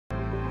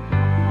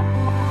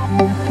The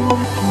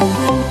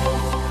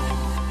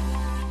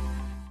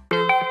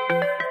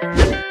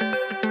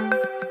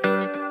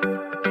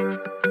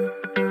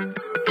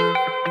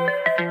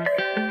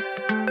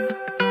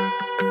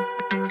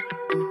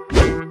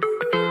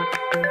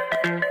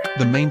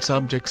main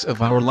subjects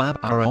of our lab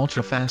are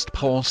ultra-fast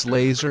pulse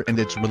laser and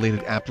its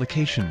related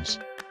applications.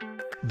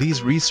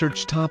 These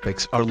research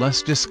topics are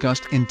less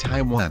discussed in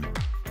Taiwan.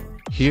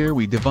 Here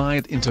we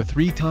divide into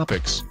 3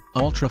 topics: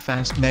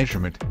 ultra-fast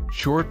measurement,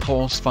 short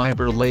pulse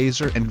fiber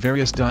laser and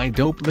various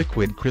dye-doped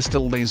liquid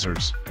crystal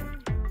lasers.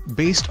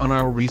 Based on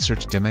our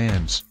research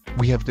demands,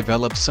 we have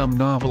developed some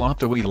novel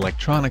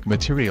optoelectronic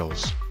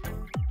materials.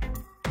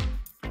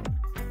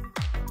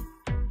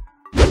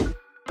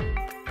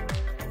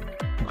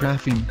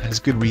 Graphene has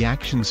good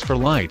reactions for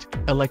light,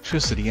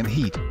 electricity and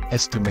heat,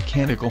 as to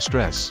mechanical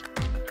stress.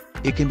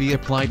 It can be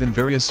applied in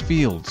various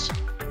fields.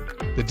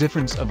 The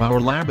difference of our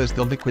lab is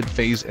the liquid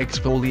phase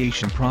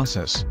exfoliation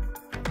process.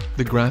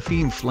 The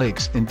graphene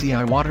flakes in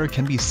DI water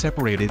can be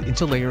separated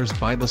into layers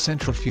by the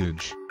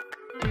centrifuge.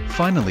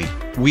 Finally,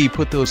 we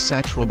put those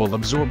saturable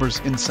absorbers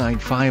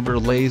inside fiber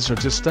laser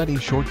to study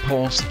short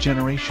pulse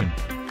generation.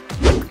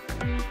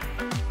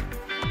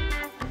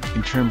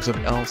 In terms of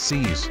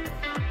LCs,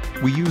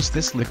 we use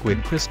this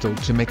liquid crystal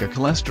to make a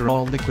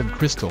cholesterol liquid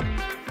crystal.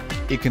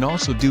 It can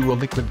also do a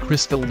liquid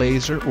crystal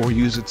laser or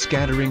use its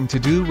scattering to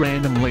do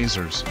random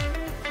lasers.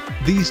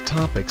 These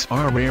topics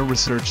are rare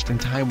researched in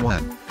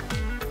Taiwan.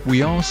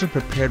 We also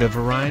prepared a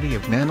variety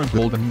of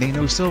nanogold and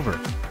nanosilver.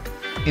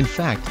 In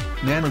fact,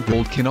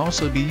 nanogold can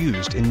also be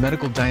used in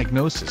medical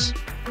diagnosis.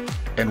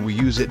 And we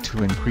use it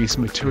to increase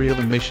material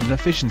emission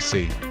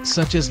efficiency,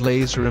 such as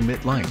laser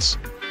emit lights.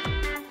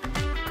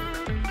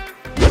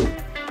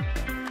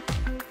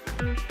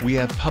 We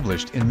have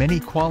published in many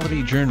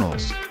quality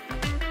journals.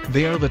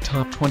 They are the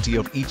top 20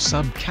 of each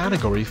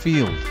subcategory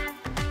field.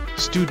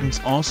 Students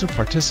also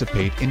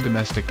participate in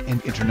domestic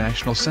and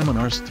international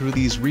seminars through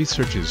these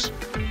researches.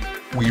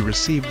 We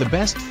receive the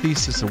Best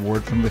Thesis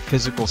Award from the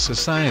Physical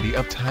Society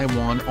of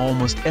Taiwan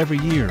almost every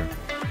year.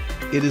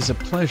 It is a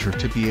pleasure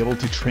to be able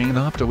to train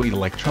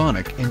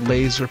optoelectronic and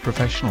laser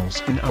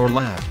professionals in our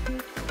lab.